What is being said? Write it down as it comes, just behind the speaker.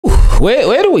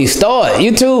Where do we start?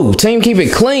 YouTube team, keep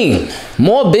it clean.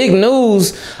 More big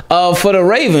news for the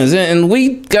Ravens, and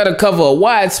we got to cover a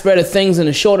wide spread of things in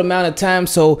a short amount of time.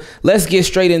 So let's get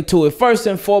straight into it. First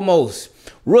and foremost,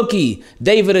 rookie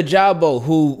David Ojabo,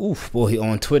 who,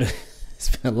 on Twitter,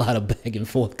 it's been a lot of back and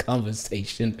forth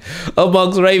conversation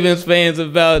amongst Ravens fans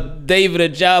about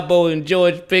David Ojabo and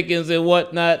George Pickens and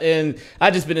whatnot, and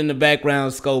I just been in the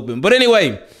background scoping. But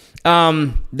anyway,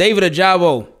 David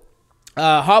Ojabo.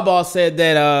 Harbaugh said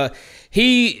that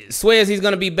he swears he's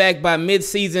going to be back by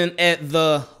midseason at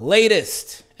the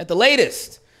latest.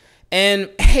 And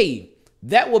hey,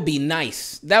 that would be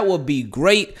nice. That would be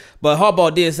great. But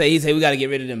Harbaugh did say, we got to get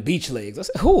rid of them beach legs. I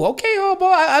said, okay,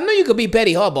 Harbaugh. I know you could be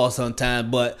petty Harbaugh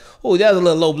sometime, but that was a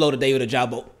little low blow to David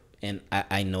Ojabo. And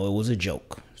I know it was a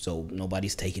joke, so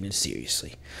nobody's taking it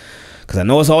seriously. Because I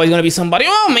know it's always going to be somebody,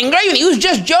 Ingravenvids, he was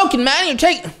just joking, man.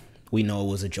 We know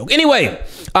it was a joke. Anyway,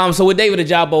 so with David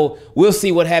Ojabo, we'll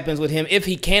see what happens with him. If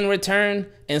he can return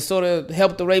and sort of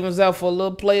help the Ravens out for a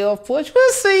little playoff push,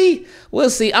 we'll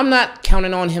see. I'm not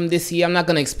counting on him this year. I'm not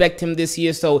going to expect him this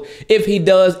year. So if he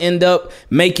does end up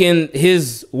making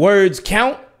his words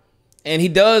count and he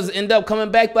does end up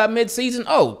coming back by midseason,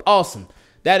 awesome.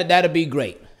 That'd be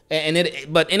great.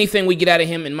 But anything we get out of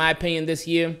him, in my opinion, this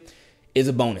year is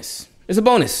a bonus. It's a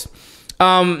bonus.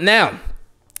 Now,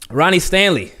 Ronnie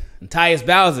Stanley and Tyus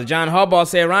Bowser. John Harbaugh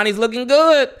said Ronnie's looking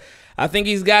good. I think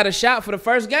he's got a shot for the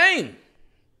first game.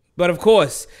 But, of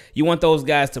course, you want those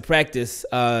guys to practice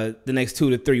the next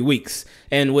 2 to 3 weeks.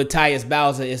 And with Tyus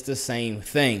Bowser, it's the same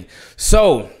thing.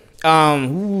 So,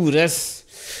 Ronnie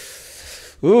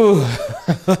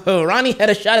had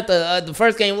a shot at the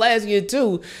first game last year,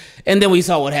 too. And then we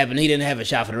saw what happened. He didn't have a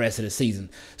shot for the rest of the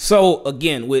season. So,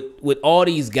 again, with all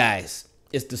these guys,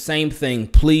 it's the same thing.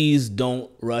 Please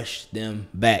don't rush them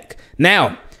back.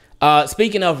 Now,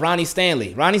 speaking of Ronnie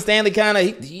Stanley kind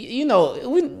of, they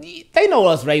know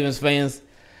us Ravens fans.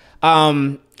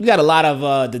 We got a lot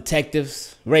of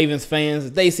detectives, Ravens fans.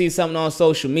 If they see something on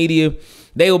social media,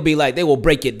 they will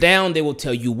break it down. They will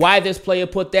tell you why this player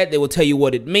put that. They will tell you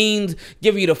what it means,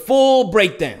 give you the full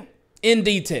breakdown in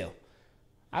detail.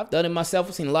 I've done it myself.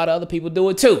 I've seen a lot of other people do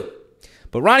it too.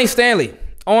 But Ronnie Stanley,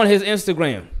 on his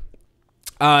Instagram,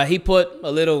 he put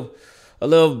a little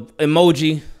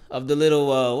emoji of the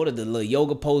little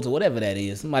yoga pose or whatever that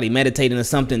is. Somebody meditating or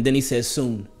something. Then he says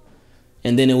soon.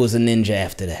 And then it was a ninja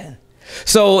after that.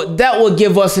 So that will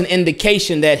give us an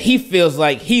indication that he feels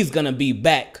like he's going to be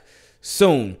back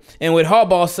soon. And with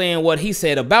Harbaugh saying what he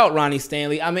said about Ronnie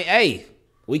Stanley, I mean, hey,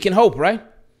 we can hope, right?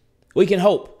 We can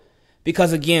hope.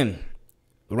 Because, again,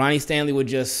 Ronnie Stanley would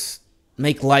just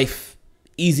make life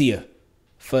easier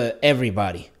for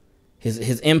everybody.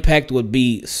 His impact would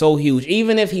be so huge,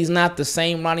 even if he's not the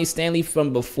same Ronnie Stanley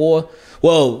from before.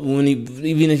 Well,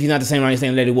 even if he's not the same Ronnie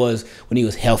Stanley that he was when he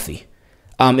was healthy,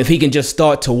 if he can just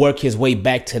start to work his way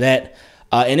back to that,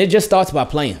 and it just starts by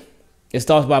playing. It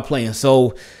starts by playing.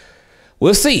 So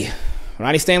we'll see.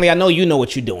 Ronnie Stanley, I know you know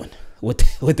what you're doing with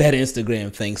that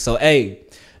Instagram thing. So hey,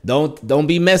 don't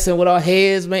be messing with our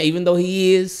heads, man. Even though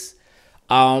he is,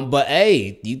 but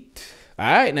hey,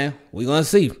 all right now, we're gonna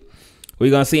see. We're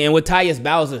going to see. And with Tyus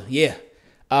Bowser,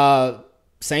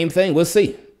 same thing. We'll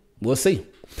see.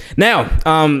 Now,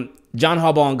 John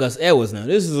Harbaugh and Gus Edwards. Now,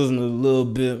 this is a little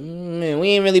bit, man, we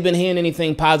ain't really been hearing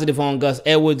anything positive on Gus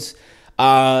Edwards.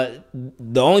 The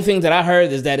only thing that I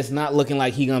heard is that it's not looking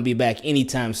like he's going to be back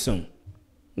anytime soon.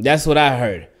 That's what I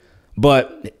heard.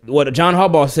 But what John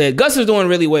Harbaugh said, Gus is doing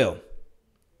really well.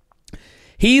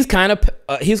 He's kind of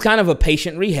a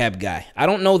patient rehab guy. I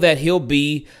don't know that he'll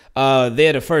be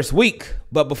there the first week,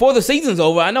 but before the season's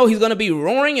over, I know he's going to be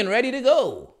roaring and ready to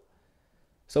go.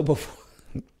 So before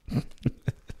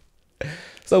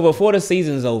the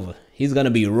season's over, he's going to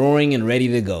be roaring and ready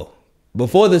to go.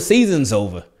 Before the season's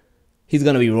over, he's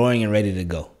going to be roaring and ready to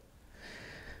go.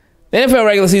 The NFL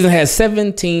regular season has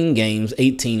 17 games,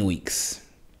 18 weeks.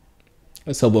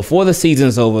 So before the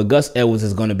season's over, Gus Edwards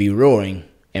is going to be roaring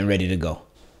and ready to go.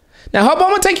 Now, Harbaugh, I'm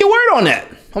going to take your word on that.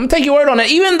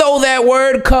 Even though that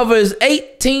word covers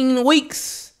 18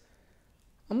 weeks,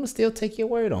 I'm going to still take your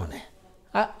word on that.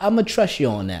 I'm going to trust you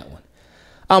on that one.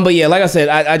 But yeah, like I said,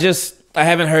 I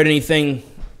haven't heard anything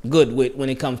good when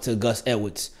it comes to Gus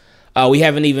Edwards. We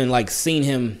haven't even seen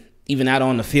him even out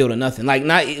on the field or nothing.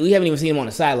 We haven't even seen him on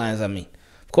the sidelines, I mean.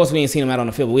 Of course, we ain't seen him out on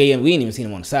the field, but we ain't even seen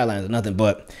him on the sidelines or nothing.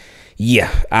 But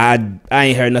yeah, I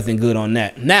ain't heard nothing good on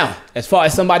that. Now, as far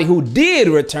as somebody who did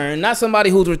return, not somebody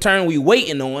whose return we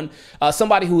waiting on,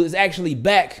 somebody who is actually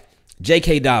back,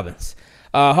 J.K. Dobbins.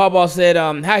 Harbaugh said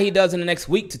how he does in the next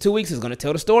week to 2 weeks is going to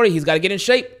tell the story. He's got to get in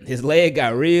shape. His leg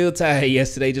got real tired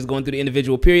yesterday just going through the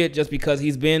individual period just because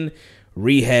he's been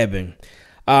rehabbing.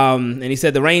 And he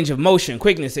said the range of motion,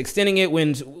 quickness, extending it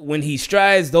when he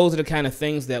strides, those are the kind of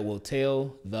things that will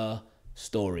tell the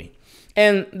story.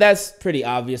 And that's pretty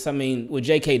obvious. I mean, with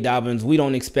J.K. Dobbins, we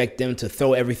don't expect them to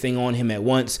throw everything on him at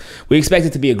once. We expect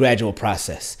it to be a gradual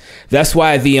process. That's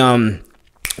why the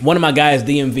one of my guys,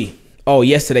 DMV,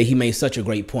 yesterday he made such a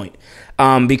great point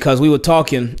because we were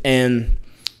talking and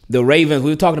the Ravens,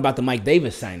 we were talking about the Mike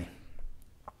Davis signing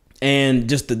and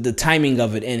just the timing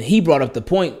of it. And he brought up the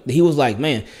point. He was like,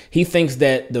 man, he thinks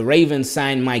that the Ravens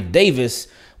signed Mike Davis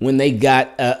when they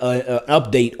got an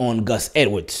update on Gus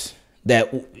Edwards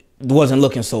that wasn't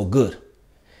looking so good.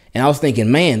 And I was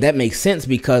thinking, man, that makes sense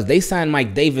because they signed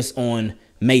Mike Davis on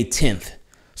May 10th.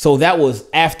 So that was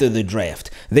after the draft.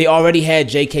 They already had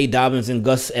J.K. Dobbins and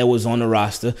Gus Edwards on the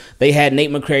roster. They had Nate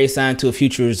McCrary signed to a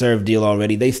future reserve deal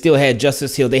already. They still had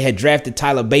Justice Hill. They had drafted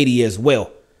Tyler Beatty as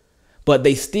well. But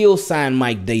they still signed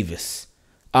Mike Davis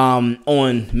on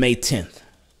May 10th.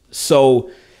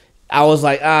 So I was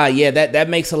like, yeah, that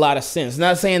makes a lot of sense.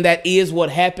 Not saying that is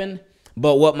what happened,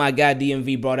 but what my guy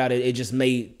DMV brought out, it just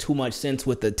made too much sense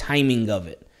with the timing of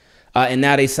it. And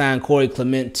now they signed Corey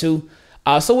Clement too.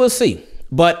 So we'll see.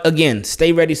 But again,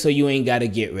 stay ready so you ain't got to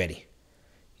get ready.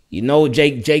 You know,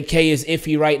 JK is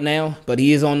iffy right now, but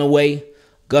he is on the way.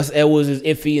 Gus Edwards is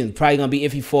iffy and probably going to be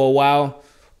iffy for a while.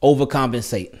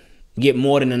 Overcompensate. Get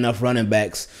more than enough running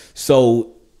backs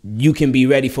so you can be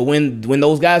ready for when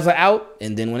those guys are out.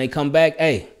 And then when they come back,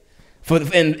 and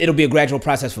it'll be a gradual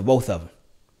process for both of them.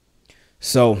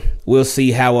 So we'll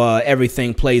see how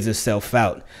everything plays itself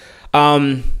out.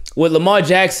 With Lamar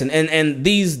Jackson and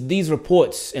these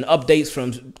reports and updates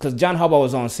from, because John Harbaugh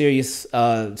was on Sirius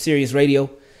Radio.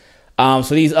 So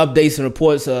these updates and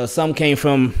reports, some came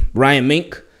from Ryan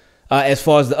Mink as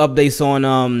far as the updates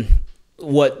on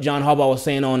what John Harbaugh was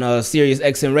saying on Sirius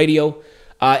XM Radio.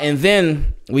 And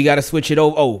then we got to switch it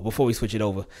over. Before we switch it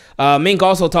over, Mink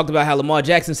also talked about how Lamar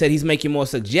Jackson said he's making more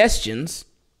suggestions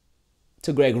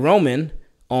to Greg Roman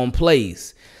on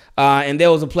plays. And there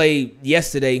was a play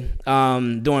yesterday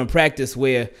during practice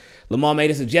where Lamar made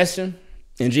a suggestion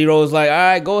and G-Ro was like, all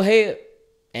right, go ahead.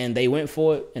 And they went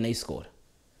for it and they scored.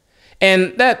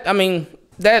 And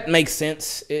that makes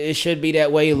sense. It should be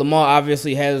that way. Lamar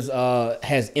obviously has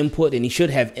input and he should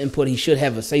have input. He should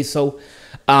have a say-so.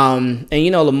 And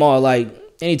you know, Lamar, like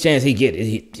any chance he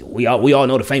get, we all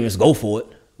know the famous go for it.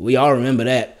 We all remember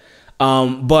that.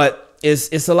 But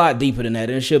it's a lot deeper than that,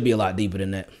 and it should be a lot deeper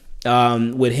than that.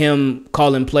 With him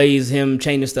calling plays, him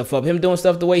changing stuff up, him doing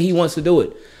stuff the way he wants to do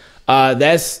it.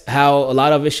 That's how a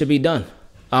lot of it should be done.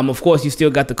 Of course, you still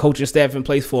got the coaching staff in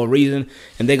place for a reason,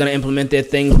 and they're going to implement their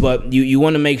things, but you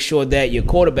want to make sure that your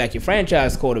quarterback, your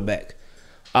franchise quarterback,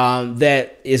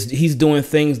 he's doing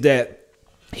things that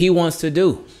he wants to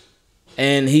do,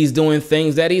 and he's doing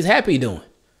things that he's happy doing.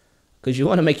 Because you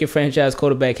want to make your franchise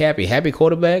quarterback happy. Happy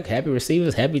quarterback, happy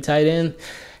receivers, happy tight end,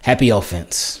 happy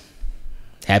offense.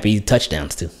 Happy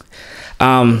touchdowns, too.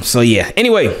 So, yeah.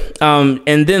 Anyway, and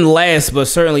then last but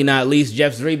certainly not least,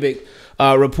 Jeff Zrebiec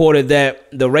reported that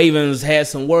the Ravens had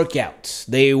some workouts.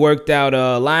 They worked out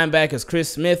linebackers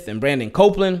Chris Smith and Brandon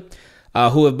Copeland,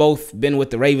 who have both been with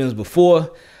the Ravens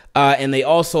before. And they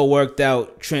also worked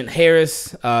out Trent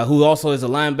Harris, who also is a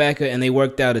linebacker, and they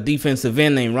worked out a defensive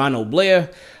end named Ronald Blair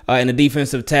and a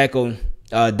defensive tackle,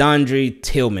 Dondre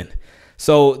Tillman.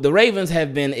 So the Ravens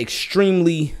have been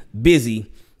extremely busy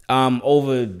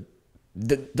during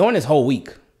this whole week.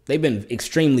 They've been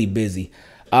extremely busy.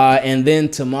 And then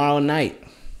tomorrow night,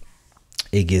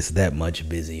 it gets that much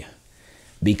busier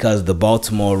because the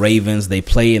Baltimore Ravens, they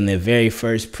play in their very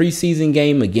first preseason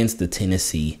game against the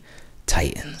Tennessee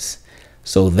Titans.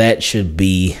 So that should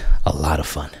be a lot of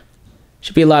fun.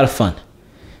 Should be a lot of fun.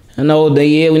 I know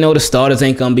we know the starters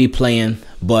ain't going to be playing,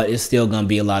 but it's still going to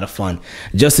be a lot of fun.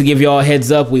 Just to give y'all a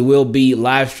heads up, we will be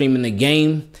live streaming the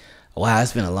game. Wow,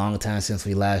 it's been a long time since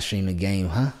we live streamed the game,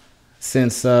 huh?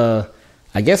 Since, I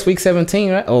guess, week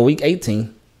 17, right? Or week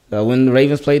 18, when the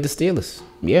Ravens played the Steelers.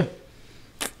 Yeah.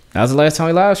 That was the last time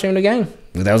we live streamed the game.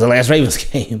 That was the last Ravens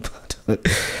game.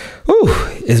 Whew,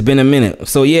 it's been a minute.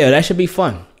 So, yeah, that should be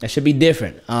fun. That should be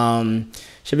different.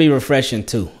 Should be refreshing,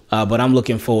 too. But I'm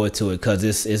looking forward to it because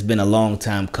it's been a long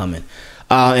time coming.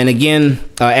 And again,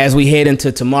 as we head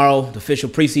into tomorrow, the official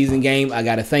preseason game, I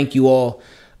got to thank you all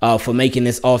for making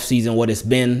this offseason what it's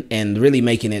been and really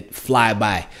making it fly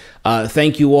by.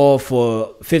 Thank you all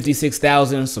for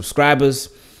 56,000 subscribers.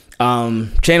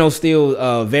 Channel's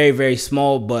still very, very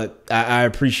small, but I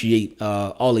appreciate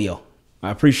all of y'all. I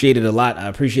appreciate it a lot. I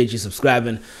appreciate you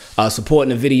subscribing,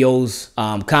 supporting the videos,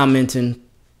 commenting,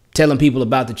 telling people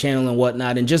about the channel and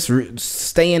whatnot, and just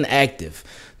staying active.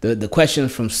 The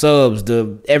questions from subs,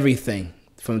 everything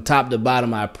from top to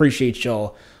bottom. I appreciate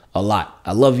y'all a lot.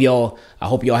 I love y'all. I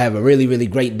hope y'all have a really, really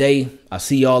great day. I'll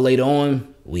see y'all later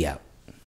on. We out.